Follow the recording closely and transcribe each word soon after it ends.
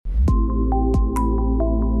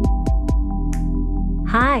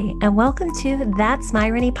Hi, and welcome to That's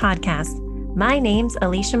Myrony podcast. My name's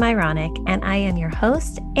Alicia Myronic, and I am your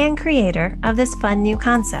host and creator of this fun new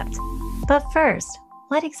concept. But first,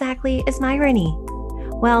 what exactly is Myrony?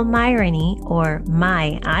 Well, Myrony, or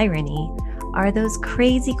my irony, are those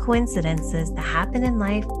crazy coincidences that happen in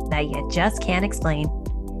life that you just can't explain.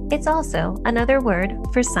 It's also another word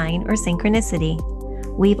for sign or synchronicity.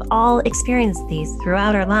 We've all experienced these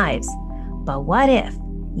throughout our lives. But what if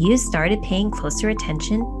you started paying closer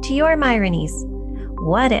attention to your Myronies?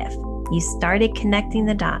 What if you started connecting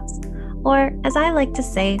the dots? Or, as I like to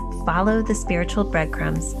say, follow the spiritual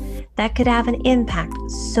breadcrumbs that could have an impact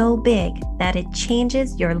so big that it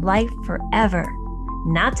changes your life forever,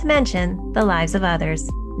 not to mention the lives of others.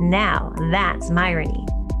 Now that's Myrony.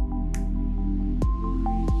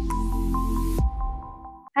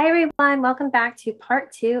 Hi everyone, welcome back to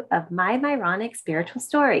part 2 of my Myronic spiritual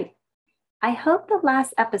story. I hope the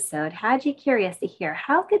last episode had you curious to hear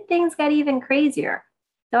how could things get even crazier,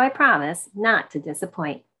 though I promise not to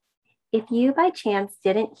disappoint. If you by chance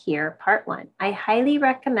didn't hear part 1, I highly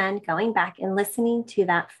recommend going back and listening to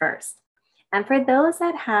that first. And for those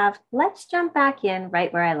that have, let's jump back in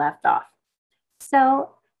right where I left off.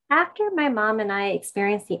 So after my mom and I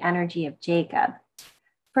experienced the energy of Jacob,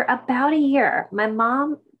 for about a year, my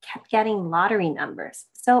mom kept getting lottery numbers.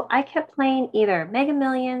 So I kept playing either Mega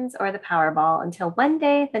Millions or the Powerball until one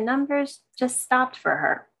day the numbers just stopped for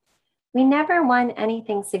her. We never won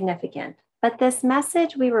anything significant, but this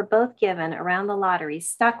message we were both given around the lottery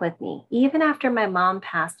stuck with me, even after my mom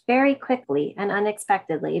passed very quickly and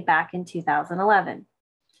unexpectedly back in 2011.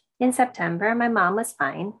 In September, my mom was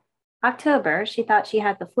fine. October, she thought she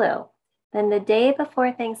had the flu. Then the day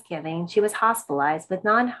before Thanksgiving, she was hospitalized with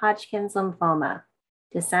non-Hodgkin's lymphoma.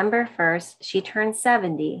 December 1st, she turned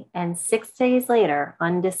 70, and 6 days later,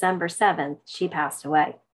 on December 7th, she passed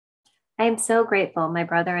away. I am so grateful my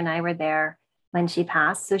brother and I were there when she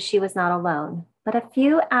passed, so she was not alone. But a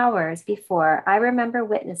few hours before, I remember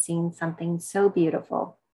witnessing something so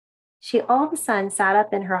beautiful. She all of a sudden sat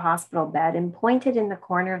up in her hospital bed and pointed in the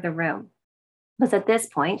corner of the room. It was at this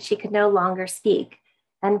point she could no longer speak.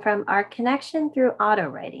 And from our connection through auto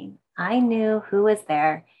writing, I knew who was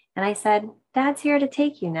there. And I said, "Dad's here to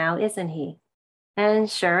take you now, isn't he?" And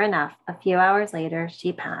sure enough, a few hours later,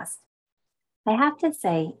 she passed. I have to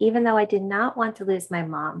say, even though I did not want to lose my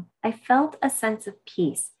mom, I felt a sense of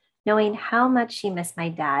peace, knowing how much she missed my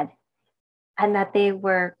dad and that they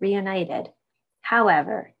were reunited.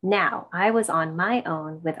 However, now I was on my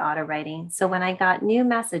own with auto writing. So when I got new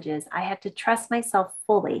messages, I had to trust myself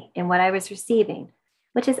fully in what I was receiving,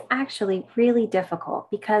 which is actually really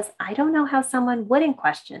difficult because I don't know how someone wouldn't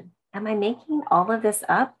question, am I making all of this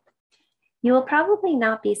up? You will probably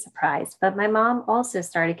not be surprised, but my mom also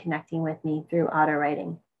started connecting with me through auto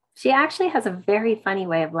writing. She actually has a very funny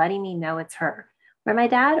way of letting me know it's her, where my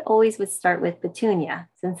dad always would start with Petunia,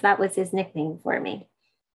 since that was his nickname for me.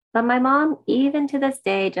 But my mom, even to this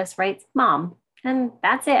day, just writes Mom, and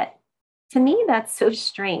that's it. To me, that's so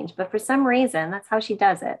strange, but for some reason, that's how she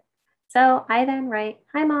does it. So I then write,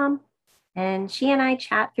 "Hi, Mom." And she and I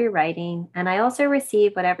chat through writing, and I also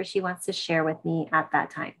receive whatever she wants to share with me at that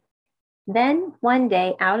time. Then one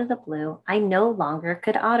day, out of the blue, I no longer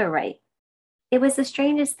could auto write. It was the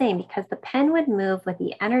strangest thing because the pen would move with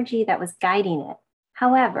the energy that was guiding it.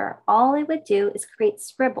 However, all it would do is create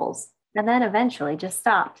scribbles and then eventually just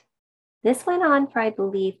stopped. This went on for, I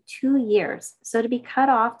believe, 2 years. So to be cut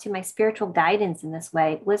off to my spiritual guidance in this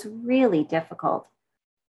way was really difficult.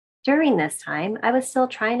 During this time, I was still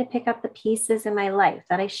trying to pick up the pieces in my life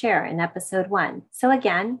that I share in episode 1. So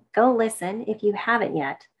again, go listen if you haven't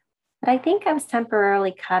yet. But I think I was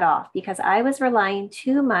temporarily cut off because I was relying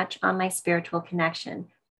too much on my spiritual connection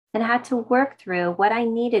and had to work through what I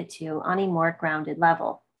needed to on a more grounded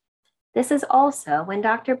level. This is also when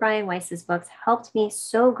Dr. Brian Weiss's books helped me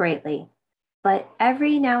so greatly. But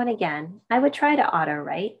every now and again, I would try to auto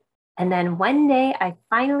write. And then one day I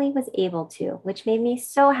finally was able to, which made me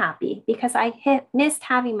so happy because I missed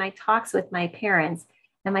having my talks with my parents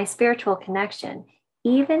and my spiritual connection,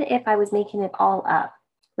 even if I was making it all up,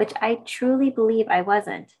 which I truly believe I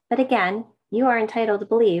wasn't. But again, you are entitled to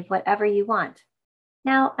believe whatever you want.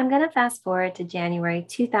 Now, I'm going to fast forward to January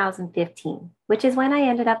 2015, which is when I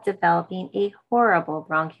ended up developing a horrible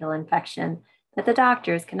bronchial infection that the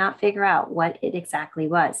doctors cannot figure out what it exactly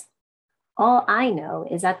was. All I know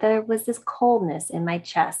is that there was this coldness in my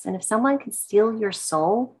chest, and if someone could steal your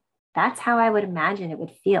soul, that's how I would imagine it would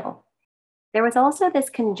feel. There was also this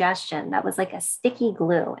congestion that was like a sticky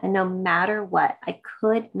glue, and no matter what, I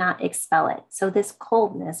could not expel it. So this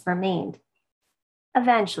coldness remained.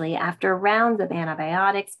 Eventually, after rounds of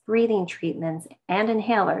antibiotics, breathing treatments, and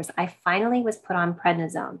inhalers, I finally was put on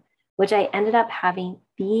prednisone, which I ended up having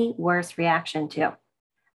the worst reaction to.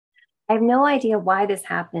 I have no idea why this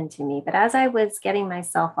happened to me, but as I was getting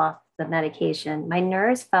myself off the medication, my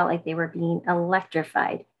nerves felt like they were being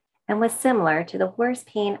electrified and was similar to the worst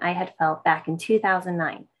pain I had felt back in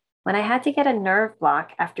 2009 when I had to get a nerve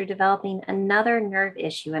block after developing another nerve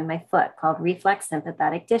issue in my foot called reflex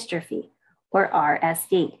sympathetic dystrophy, or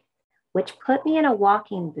RSD, which put me in a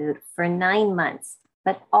walking boot for 9 months,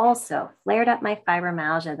 but also flared up my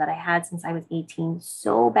fibromyalgia that I had since I was 18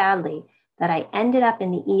 so badly that I ended up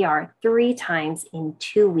in the ER 3 times in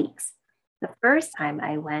 2 weeks. The first time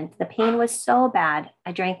I went, the pain was so bad,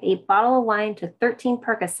 I drank a bottle of wine to 13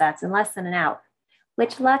 Percocets in less than an hour,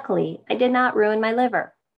 which luckily I did not ruin my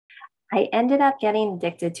liver. I ended up getting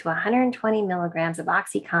addicted to 120 milligrams of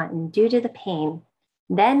OxyContin due to the pain.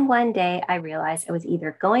 Then one day I realized I was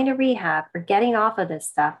either going to rehab or getting off of this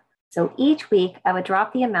stuff. So each week I would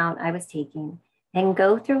drop the amount I was taking and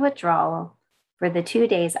go through withdrawal for the 2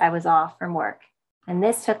 days I was off from work. And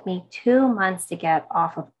this took me 2 months to get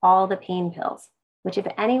off of all the pain pills, which if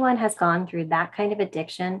anyone has gone through that kind of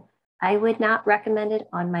addiction, I would not recommend it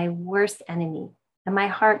on my worst enemy. And my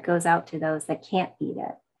heart goes out to those that can't beat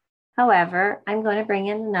it. However, I'm going to bring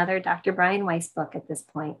in another Dr. Brian Weiss book at this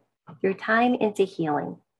point, Through Time into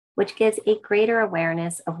Healing, which gives a greater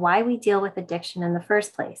awareness of why we deal with addiction in the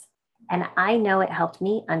first place. And I know it helped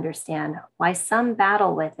me understand why some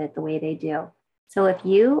battle with it the way they do. So if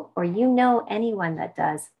you or you know anyone that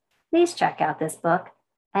does, please check out this book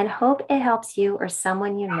and hope it helps you or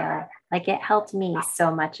someone you know, like it helped me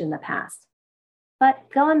so much in the past. But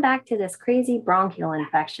going back to this crazy bronchial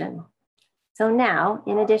infection. So now,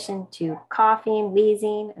 in addition to coughing,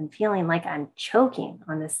 wheezing, and feeling like I'm choking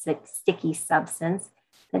on this sticky substance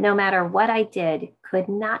that no matter what I did, could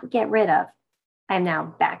not get rid of, I'm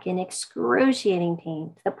now back in excruciating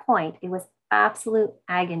pain to the point it was absolute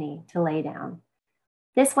agony to lay down.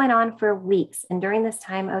 This went on for weeks, and during this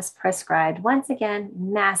time, I was prescribed, once again,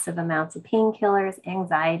 massive amounts of painkillers,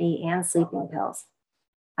 anxiety, and sleeping pills.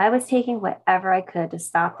 I was taking whatever I could to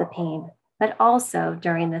stop the pain, but also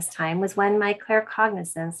during this time was when my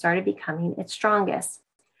claircognizance started becoming its strongest.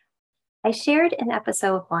 I shared in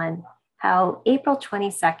episode 1 how April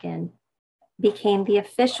 22nd became the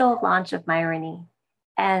official launch of Myrony,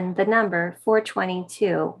 and the number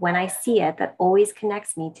 422, when I see it, that always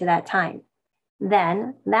connects me to that time.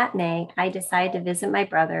 Then, that May, I decided to visit my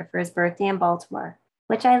brother for his birthday in Baltimore,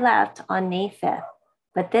 which I left on May 5th.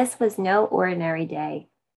 But this was no ordinary day,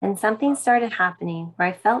 and something started happening where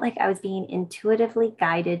I felt like I was being intuitively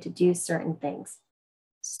guided to do certain things.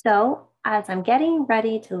 So, as I'm getting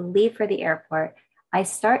ready to leave for the airport, I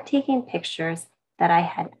start taking pictures that I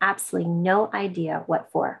had absolutely no idea what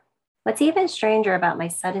for. What's even stranger about my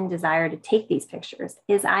sudden desire to take these pictures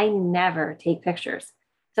is I never take pictures.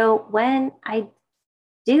 So when I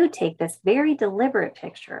do take this very deliberate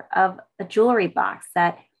picture of a jewelry box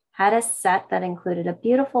that had a set that included a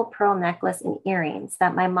beautiful pearl necklace and earrings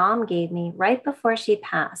that my mom gave me right before she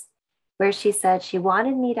passed, where she said she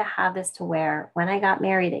wanted me to have this to wear when I got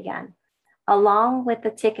married again, along with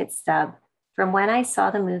the ticket stub from when I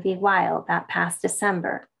saw the movie Wild that past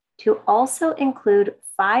December, to also include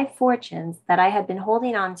 5 fortunes that I had been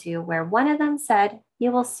holding on to, where one of them said,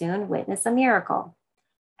 "You will soon witness a miracle."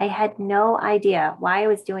 I had no idea why I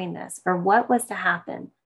was doing this or what was to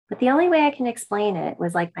happen, but the only way I can explain it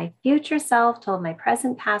was like my future self told my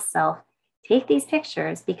present past self, take these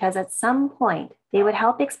pictures because at some point they would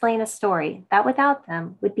help explain a story that without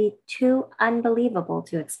them would be too unbelievable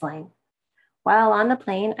to explain. While on the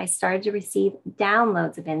plane, I started to receive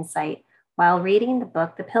downloads of insight while reading the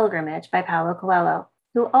book The Pilgrimage by Paulo Coelho,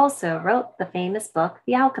 who also wrote the famous book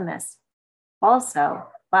The Alchemist. Also,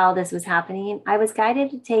 while this was happening, I was guided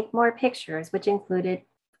to take more pictures, which included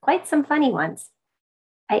quite some funny ones.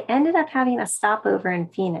 I ended up having a stopover in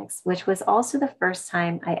Phoenix, which was also the first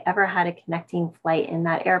time I ever had a connecting flight in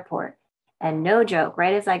that airport. And no joke,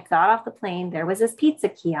 right as I got off the plane, there was this pizza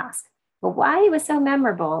kiosk. But why it was so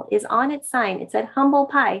memorable is on its sign, it said Humble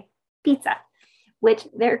Pie Pizza, which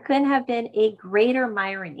there couldn't have been a greater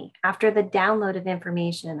irony after the download of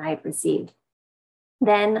information I had received.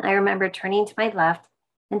 Then I remember turning to my left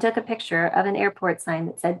and took a picture of an airport sign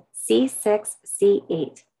that said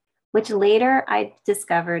C6C8, which later I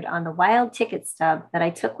discovered on the wild ticket stub that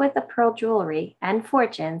I took with the pearl jewelry and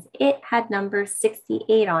fortunes, it had number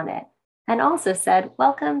 68 on it and also said,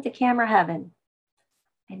 "Welcome to Camera Heaven."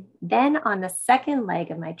 And then on the second leg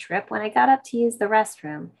of my trip, when I got up to use the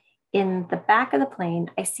restroom, in the back of the plane,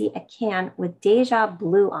 I see a can with Deja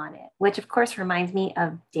Blue on it, which of course reminds me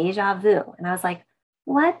of deja vu. And I was like,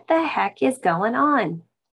 what the heck is going on?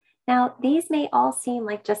 Now, these may all seem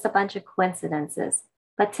like just a bunch of coincidences,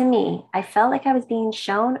 but to me, I felt like I was being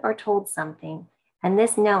shown or told something, and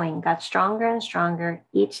this knowing got stronger and stronger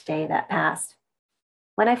each day that passed.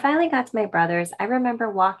 When I finally got to my brother's, I remember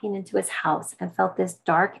walking into his house and felt this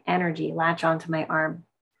dark energy latch onto my arm.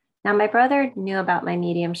 Now, my brother knew about my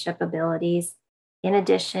mediumship abilities, in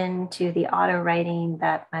addition to the auto writing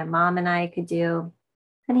that my mom and I could do.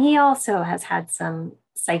 And he also has had some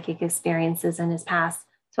psychic experiences in his past.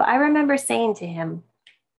 So I remember saying to him,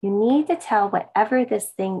 you need to tell whatever this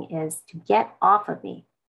thing is to get off of me.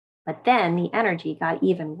 But then the energy got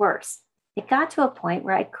even worse. It got to a point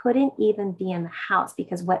where I couldn't even be in the house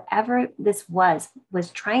because whatever this was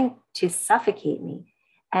trying to suffocate me,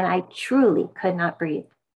 and I truly could not breathe.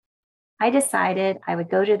 I decided I would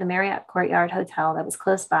go to the Marriott Courtyard Hotel that was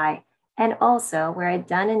close by, and also where I'd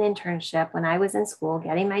done an internship when I was in school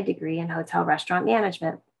getting my degree in hotel restaurant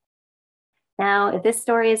management. Now, if this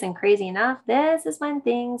story isn't crazy enough, this is when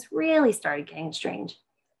things really started getting strange.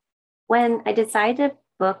 When I decided to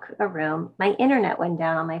book a room, my internet went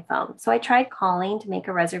down on my phone. So I tried calling to make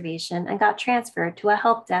a reservation and got transferred to a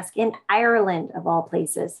help desk in Ireland, of all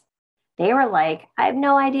places. They were like, I have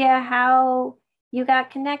no idea how you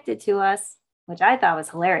got connected to us, which I thought was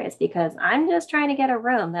hilarious because I'm just trying to get a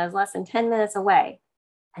room that was less than 10 minutes away.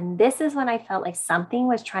 And this is when I felt like something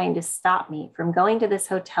was trying to stop me from going to this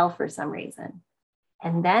hotel for some reason.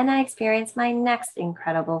 And then I experienced my next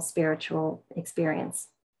incredible spiritual experience.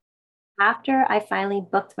 After I finally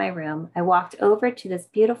booked my room, I walked over to this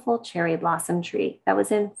beautiful cherry blossom tree that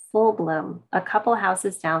was in full bloom, a couple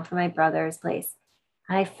houses down from my brother's place.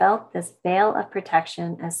 And I felt this veil of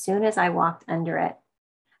protection as soon as I walked under it.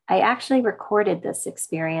 I actually recorded this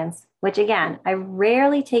experience, which again, I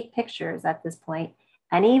rarely take pictures at this point,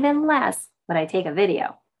 and even less would I take a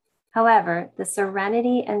video. However, the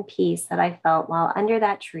serenity and peace that I felt while under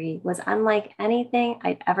that tree was unlike anything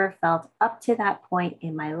I'd ever felt up to that point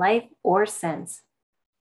in my life or since.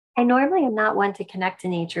 I normally am not one to connect to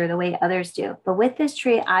nature the way others do, but with this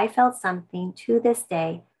tree, I felt something to this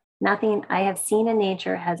day. Nothing I have seen in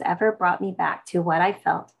nature has ever brought me back to what I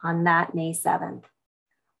felt on that May 7th.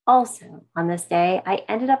 Also, on this day, I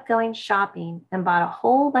ended up going shopping and bought a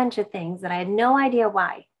whole bunch of things that I had no idea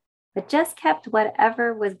why, but just kept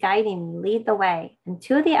whatever was guiding me lead the way. And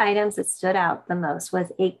two of the items that stood out the most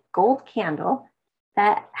was a gold candle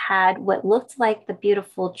that had what looked like the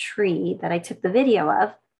beautiful tree that I took the video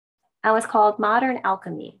of, and was called Modern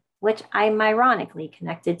Alchemy, which I'm ironically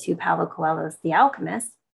connected to Paulo Coelho's The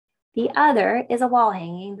Alchemist. The other is a wall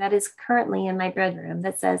hanging that is currently in my bedroom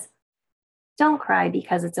that says, don't cry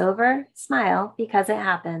because it's over, smile because it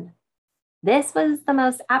happened. This was the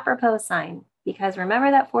most apropos sign, because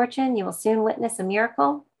remember that fortune, you will soon witness a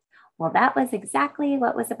miracle? Well, that was exactly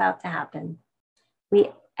what was about to happen.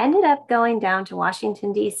 We ended up going down to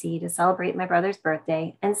Washington, D.C. to celebrate my brother's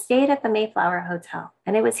birthday and stayed at the Mayflower Hotel.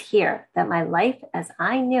 And it was here that my life as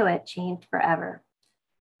I knew it changed forever.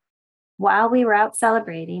 While we were out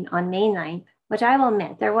celebrating on May 9th, which I will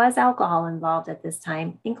admit there was alcohol involved at this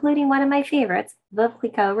time, including one of my favorites, Veuve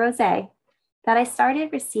Clicquot Rosé, that I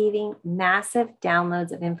started receiving massive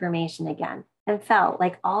downloads of information again and felt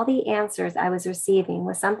like all the answers I was receiving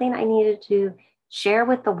was something I needed to share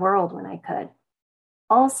with the world when I could.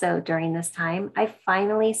 Also, during this time, I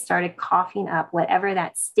finally started coughing up whatever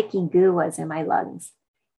that sticky goo was in my lungs.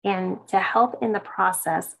 And to help in the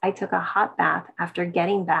process, I took a hot bath after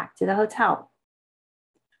getting back to the hotel.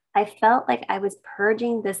 I felt like I was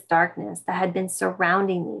purging this darkness that had been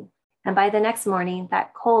surrounding me. And by the next morning,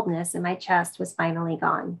 that coldness in my chest was finally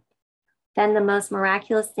gone. Then the most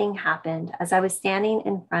miraculous thing happened as I was standing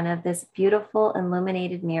in front of this beautiful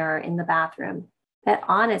illuminated mirror in the bathroom that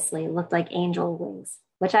honestly looked like angel wings,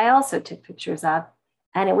 which I also took pictures of.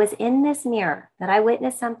 And it was in this mirror that I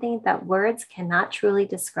witnessed something that words cannot truly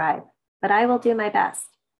describe, but I will do my best.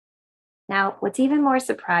 Now, what's even more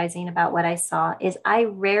surprising about what I saw is I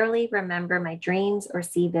rarely remember my dreams or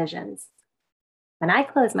see visions. When I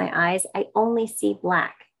close my eyes, I only see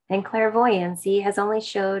black, and clairvoyancy has only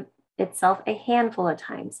showed itself a handful of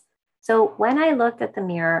times. So when I looked at the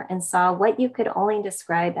mirror and saw what you could only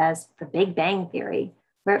describe as the Big Bang Theory,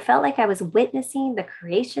 where it felt like I was witnessing the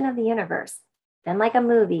creation of the universe, then like a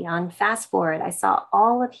movie on fast forward, I saw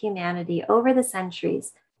all of humanity over the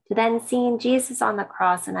centuries, to then seeing Jesus on the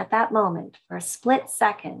cross. And at that moment, for a split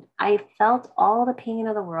second, I felt all the pain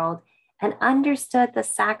of the world and understood the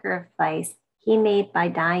sacrifice he made by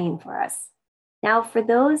dying for us. Now, for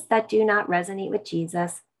those that do not resonate with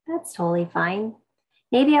Jesus, That's totally fine.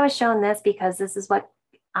 Maybe I was shown this because this is what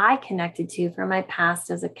I connected to from my past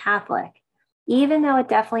as a Catholic, even though it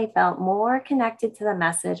definitely felt more connected to the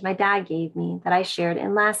message my dad gave me that I shared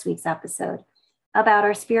in last week's episode about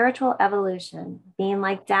our spiritual evolution being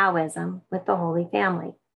like Taoism with the Holy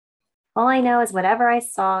Family. All I know is whatever I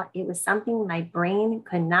saw, it was something my brain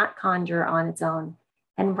could not conjure on its own.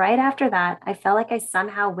 And right after that, I felt like I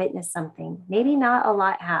somehow witnessed something, maybe not a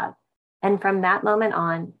lot have. And from that moment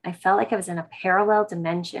on, I felt like I was in a parallel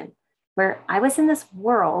dimension where I was in this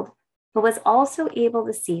world, but was also able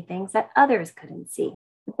to see things that others couldn't see.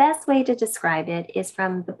 The best way to describe it is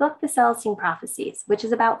from the book The Celestine Prophecies, which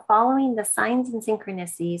is about following the signs and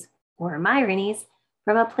synchronicities, or Myronies,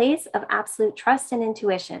 from a place of absolute trust and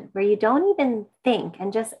intuition, where you don't even think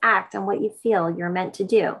and just act on what you feel you're meant to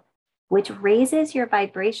do, which raises your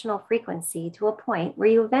vibrational frequency to a point where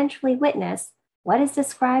you eventually witness what is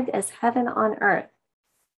described as heaven on earth.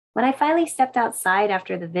 When I finally stepped outside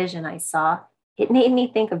after the vision I saw, it made me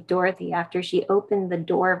think of Dorothy after she opened the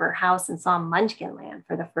door of her house and saw Munchkinland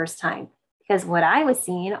for the first time, because what I was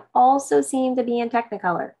seeing also seemed to be in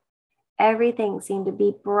Technicolor. Everything seemed to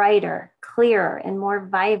be brighter, clearer, and more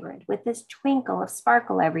vibrant with this twinkle of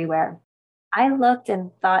sparkle everywhere. I looked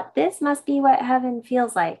and thought this must be what heaven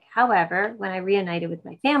feels like. However, when I reunited with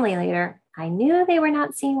my family later, I knew they were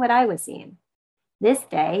not seeing what I was seeing. This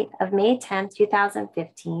day of May 10th,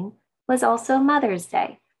 2015 was also Mother's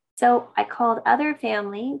Day. So I called other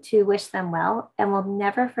family to wish them well and will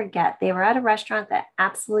never forget they were at a restaurant that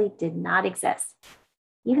absolutely did not exist.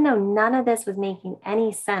 Even though none of this was making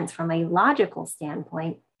any sense from a logical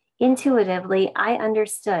standpoint, intuitively I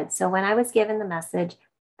understood. So when I was given the message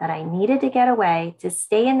that I needed to get away to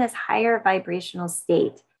stay in this higher vibrational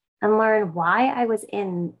state and learn why I was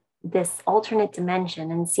in this alternate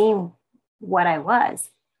dimension and seeing what I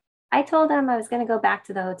was, I told them I was going to go back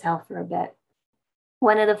to the hotel for a bit.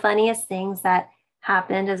 One of the funniest things that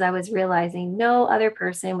happened as I was realizing no other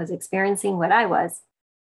person was experiencing what I was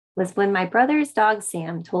when my brother's dog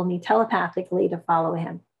Sam told me telepathically to follow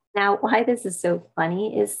him. Now, why this is so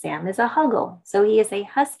funny is Sam is a Huggle. So he is a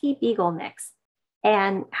Husky Beagle mix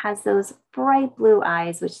and has those bright blue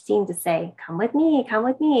eyes, which seem to say, come with me, come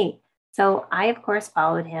with me. So I, of course,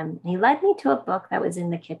 followed him. He led me to a book that was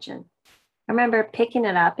in the kitchen. I remember picking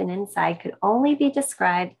it up, and inside could only be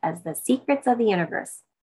described as The Secrets of the Universe.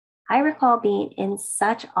 I recall being in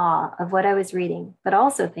such awe of what I was reading, but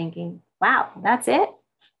also thinking, wow, that's it?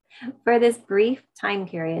 For this brief time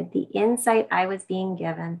period, the insight I was being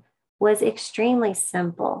given was extremely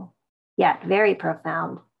simple, yet very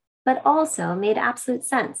profound, but also made absolute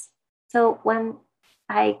sense. So when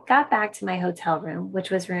I got back to my hotel room, which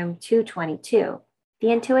was room 222,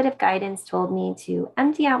 the intuitive guidance told me to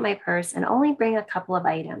empty out my purse and only bring a couple of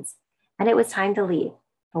items, and it was time to leave.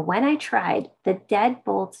 But when I tried, the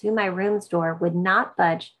deadbolt to my room's door would not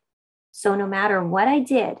budge. So no matter what I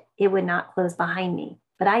did, it would not close behind me.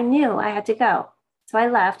 But I knew I had to go. So I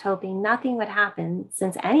left, hoping nothing would happen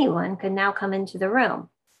since anyone could now come into the room.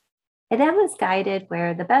 I then was guided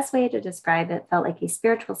where the best way to describe it felt like a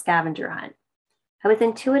spiritual scavenger hunt. I was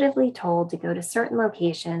intuitively told to go to certain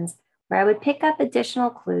locations where I would pick up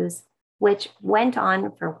additional clues, which went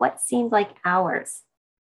on for what seemed like hours.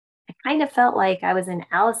 I kind of felt like I was in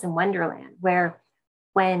Alice in Wonderland, where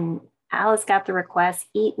when Alice got the request,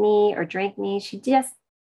 eat me or drink me, she just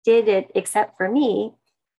did it except for me.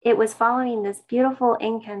 It was following this beautiful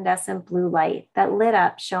incandescent blue light that lit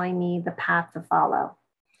up, showing me the path to follow.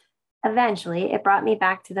 Eventually, it brought me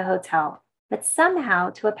back to the hotel, but somehow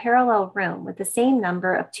to a parallel room with the same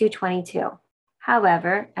number of 222.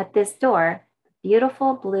 However, at this door, the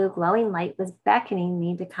beautiful blue glowing light was beckoning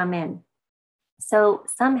me to come in. So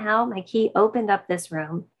somehow my key opened up this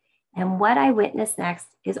room, and what I witnessed next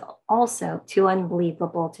is also too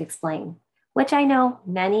unbelievable to explain, which I know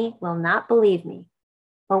many will not believe me.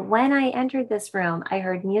 But when I entered this room, I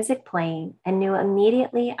heard music playing and knew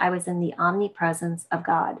immediately I was in the omnipresence of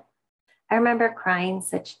God. I remember crying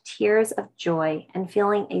such tears of joy and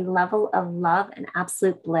feeling a level of love and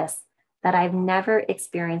absolute bliss that I've never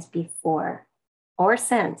experienced before or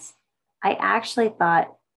since. I actually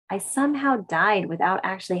thought I somehow died without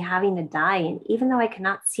actually having to die. And even though I could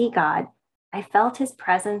not see God, I felt his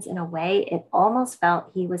presence in a way it almost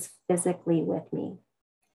felt he was physically with me.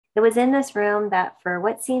 It was in this room that for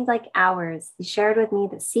what seemed like hours, he shared with me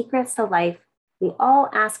the secrets to life we all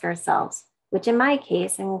ask ourselves, which in my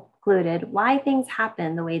case included why things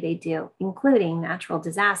happen the way they do, including natural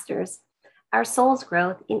disasters, our soul's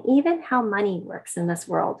growth, and even how money works in this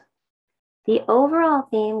world. The overall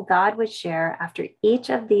theme God would share after each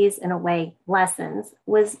of these, in a way, lessons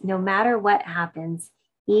was no matter what happens,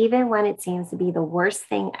 even when it seems to be the worst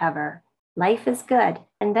thing ever. Life is good.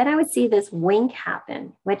 And then I would see this wink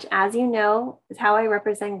happen, which, as you know, is how I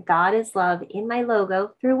represent God is love in my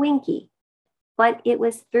logo through Winky. But it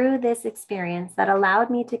was through this experience that allowed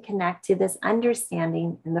me to connect to this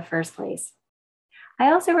understanding in the first place.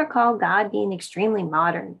 I also recall God being extremely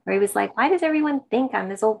modern, where he was like, why does everyone think I'm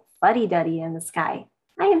this old fuddy-duddy in the sky?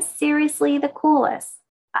 I am seriously the coolest.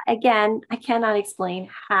 Again, I cannot explain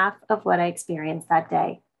half of what I experienced that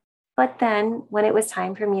day. But then when it was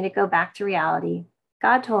time for me to go back to reality,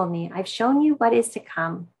 God told me, I've shown you what is to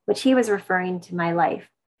come, which he was referring to my life.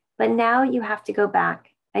 But now you have to go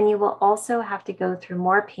back and you will also have to go through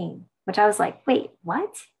more pain, which I was like, wait,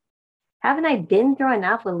 what? Haven't I been through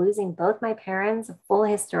enough with losing both my parents, a full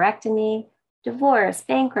hysterectomy, divorce,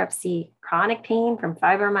 bankruptcy, chronic pain from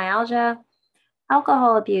fibromyalgia,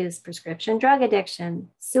 alcohol abuse, prescription drug addiction,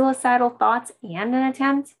 suicidal thoughts, and an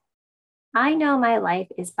attempt? I know my life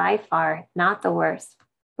is by far not the worst.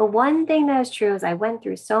 The one thing that is true is I went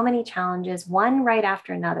through so many challenges, one right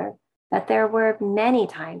after another, that there were many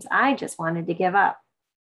times I just wanted to give up.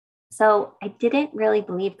 So I didn't really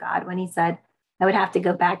believe God when he said I would have to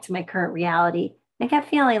go back to my current reality. I kept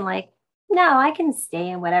feeling like, no, I can stay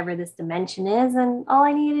in whatever this dimension is. And all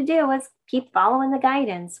I needed to do was keep following the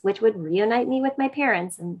guidance, which would reunite me with my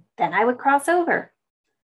parents. And then I would cross over.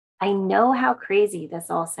 I know how crazy this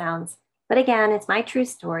all sounds. But again, it's my true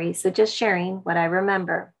story, so just sharing what I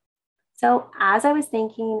remember. So as I was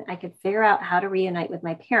thinking I could figure out how to reunite with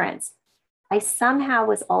my parents, I somehow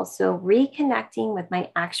was also reconnecting with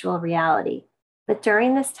my actual reality. But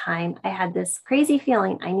during this time, I had this crazy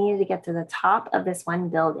feeling I needed to get to the top of this one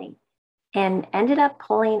building and ended up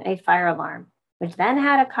pulling a fire alarm, which then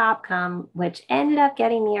had a cop come, which ended up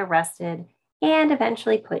getting me arrested and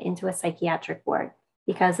eventually put into a psychiatric ward,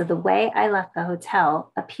 because of the way I left the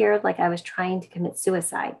hotel appeared like I was trying to commit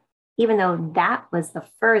suicide, even though that was the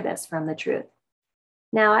furthest from the truth.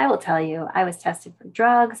 Now, I will tell you, I was tested for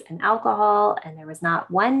drugs and alcohol, and there was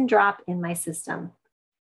not one drop in my system.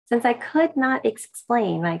 Since I could not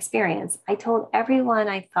explain my experience, I told everyone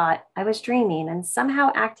I thought I was dreaming and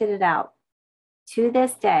somehow acted it out. To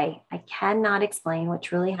this day, I cannot explain what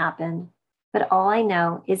truly happened, but all I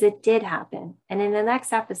know is it did happen. And in the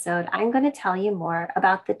next episode, I'm going to tell you more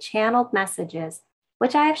about the channeled messages,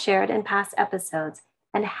 which I have shared in past episodes,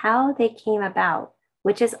 and how they came about,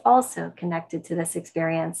 which is also connected to this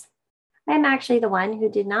experience. I am actually the one who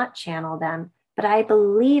did not channel them, but I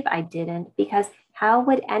believe I didn't, because how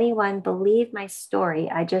would anyone believe my story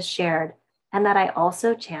I just shared and that I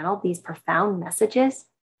also channeled these profound messages?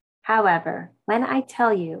 However, when I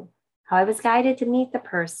tell you how I was guided to meet the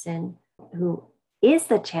person who is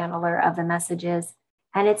the channeler of the messages,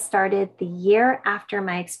 and it started the year after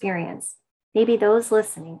my experience, maybe those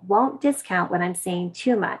listening won't discount what I'm saying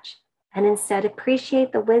too much and instead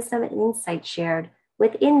appreciate the wisdom and insight shared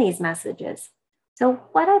within these messages. So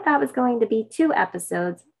what I thought was going to be 2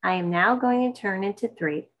 episodes, I am now going to turn into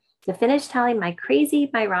 3 to finish telling my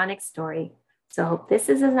crazy Myronic story. So I hope this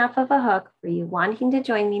is enough of a hook for you wanting to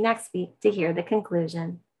join me next week to hear the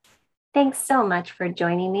conclusion. Thanks so much for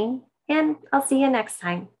joining me, and I'll see you next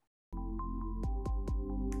time.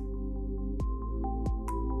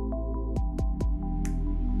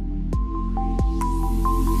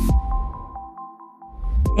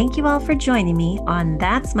 Thank you all for joining me on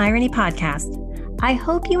That's Myrony podcast. I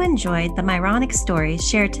hope you enjoyed the Myronic stories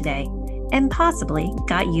shared today and possibly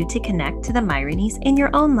got you to connect to the Myronies in your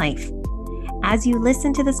own life. As you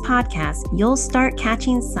listen to this podcast, you'll start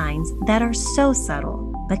catching signs that are so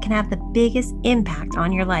subtle but can have the biggest impact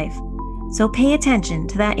on your life. So pay attention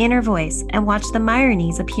to that inner voice and watch the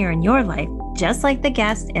Myronies appear in your life, just like the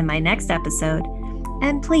guest in my next episode.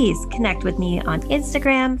 And please connect with me on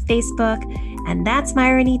Instagram, Facebook, and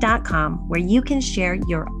that'smyrony.com, where you can share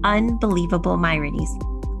your unbelievable Myronies.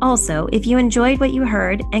 Also, if you enjoyed what you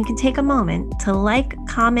heard and can take a moment to like,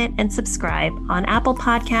 comment, and subscribe on Apple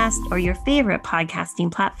Podcasts or your favorite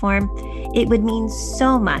podcasting platform, it would mean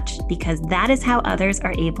so much, because that is how others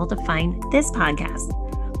are able to find this podcast.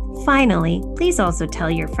 Finally, please also tell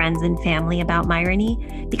your friends and family about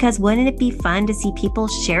Myrony, because wouldn't it be fun to see people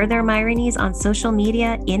share their Myronies on social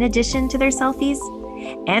media in addition to their selfies?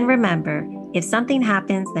 And remember, if something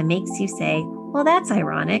happens that makes you say, well, that's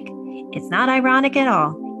ironic, it's not ironic at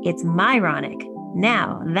all. It's Myronic.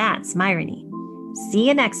 Now that's Myrony. See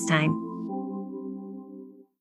you next time.